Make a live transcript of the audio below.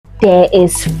there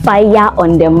is fire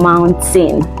on the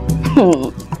mountain.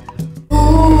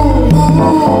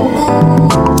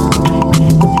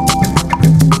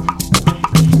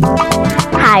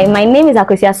 Hi, my name is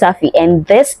Akosia Safi and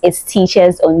this is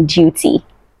Teachers on Duty.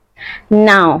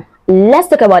 Now, let's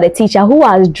talk about a teacher who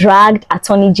has dragged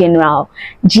Attorney General,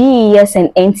 GES and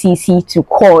NTC to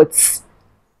courts.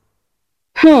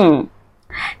 Stephen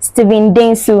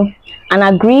Desu, an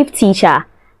aggrieved teacher,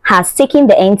 has taken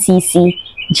the NTC,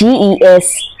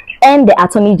 GES, and the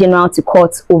Attorney General to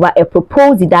court over a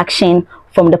proposed deduction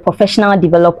from the Professional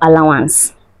Develop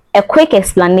Allowance. A quick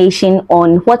explanation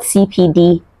on what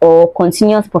CPD or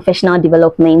Continuous Professional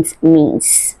Development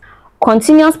means.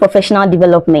 Continuous professional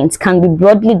development can be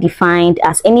broadly defined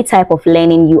as any type of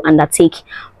learning you undertake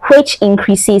which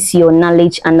increases your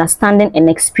knowledge, understanding, and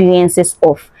experiences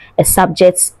of a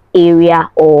subject, area,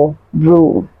 or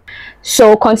role.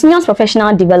 So continuous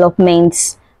professional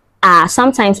developments are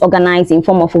sometimes organized in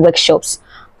form of workshops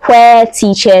where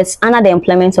teachers under the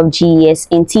employment of GES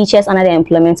and teachers under the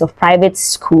employment of private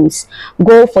schools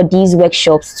go for these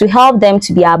workshops to help them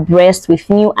to be abreast with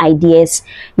new ideas,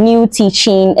 new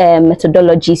teaching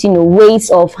methodologies,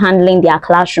 ways of handling their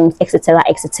classrooms, etc.,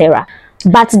 etc.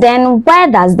 But then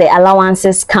where does the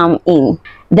allowances come in?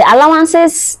 The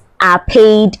allowances are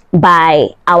paid by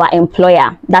our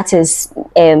employer, that is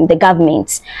the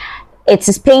government. It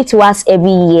is paid to us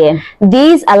every year.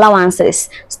 These allowances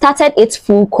started its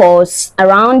full course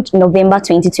around November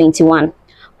 2021,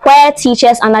 where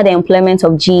teachers under the employment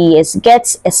of GES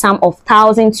get a sum of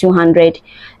 1,200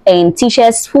 and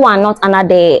teachers who are not under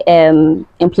the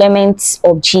employment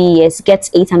of GES get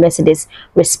 800 cedis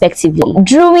respectively.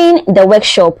 During the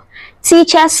workshop,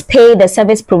 teachers pay the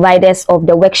service providers of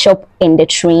the workshop and the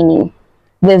training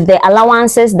with the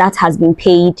allowances that has been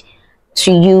paid to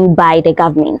you by the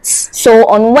government. So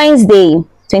on Wednesday,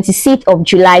 26th of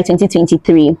July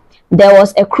 2023, there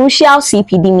was a crucial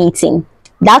CPD meeting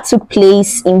that took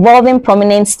place involving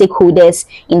prominent stakeholders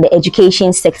in the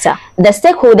education sector. The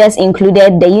stakeholders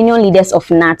included the union leaders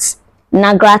of NAT,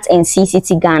 NAGRAT and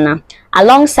CCT Ghana,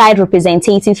 alongside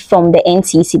representatives from the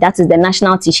NTC, that is the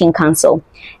National Teaching Council,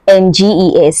 and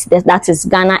GES, that is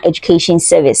Ghana Education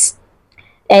Service.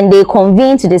 And they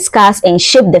convened to discuss and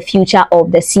shape the future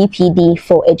of the CPD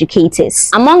for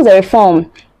educators. Among the reform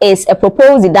is a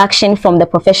proposed deduction from the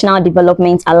Professional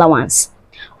Development Allowance,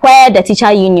 where the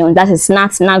teacher union, that is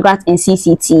NAT, NAGRAT and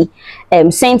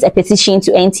CCT, sent a petition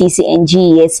to NTC and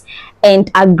GES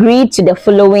and agreed to the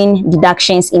following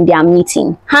deductions in their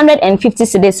meeting. 150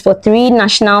 cedis for 3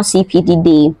 national CPD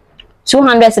day,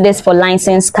 200 cedis for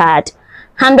license card,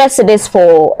 100 cedis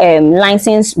for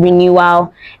license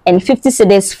renewal, and 50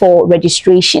 cedis for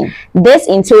registration. This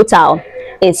in total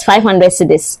is 500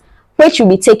 cedis, which will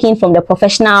be taken from the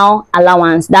professional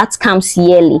allowance that comes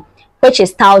yearly, which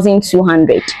is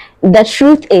 1,200. The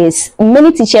truth is,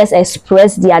 many teachers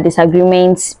express their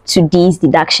disagreements to these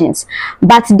deductions,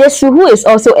 but Desu, who is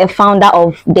also a founder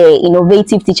of the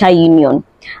Innovative Teacher Union,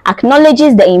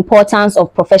 acknowledges the importance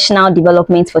of professional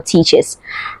development for teachers,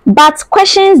 but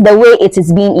questions the way it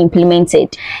is being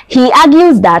implemented. He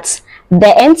argues that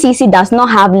the NTC does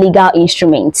not have legal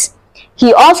instruments.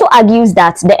 He also argues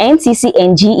that the NTC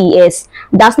and GES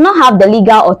does not have the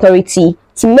legal authority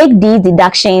to make these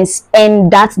deductions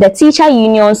and that the teacher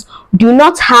unions do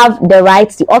not have the right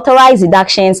to authorize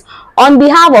deductions on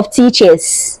behalf of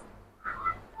teachers.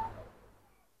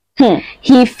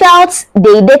 He felt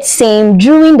they did same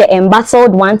during the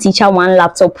embattled One Teacher, One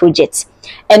Laptop project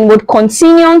and would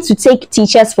continue to take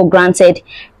teachers for granted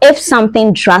if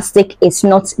something drastic is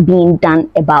not being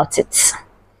done about it.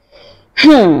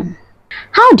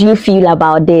 How do you feel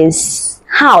about this?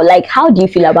 How do you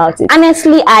feel about it?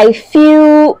 Honestly, I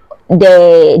feel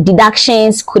the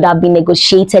deductions could have been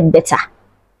negotiated better.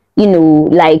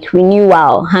 Like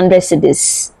renewal, 100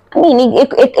 cedis. I mean,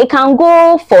 it can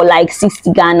go for like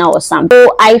 60 Ghana or something.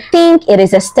 So I think it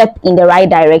is a step in the right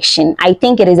direction.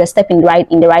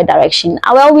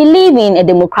 Well, we live in a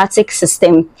democratic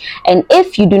system, and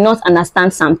if you do not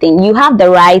understand something, you have the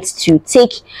right to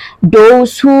take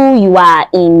those who you are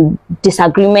in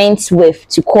disagreements with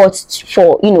to court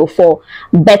for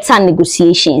better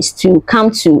negotiations to come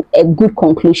to a good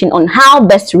conclusion on how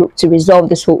best to resolve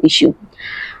this whole issue.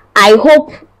 I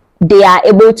hope they are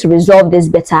able to resolve this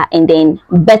better, and then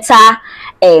better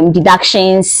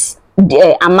deductions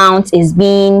amount is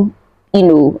being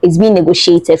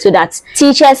negotiated so that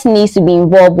teachers need to be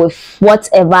involved with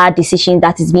whatever decision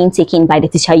that is being taken by the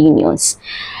teacher unions.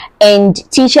 And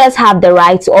teachers have the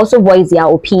right to also voice their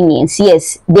opinions.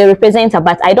 Yes, they represent her,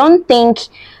 but I don't think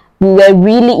we were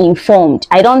really informed.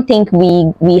 I don't think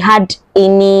we had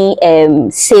any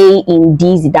say in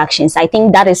these deductions. I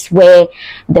think that is where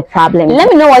the problem is. Let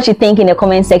me know what you think in the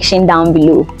comment section down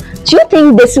below. Do you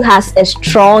think Desu has a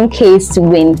strong case to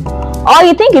win, or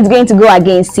you think it's going to go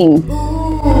against him?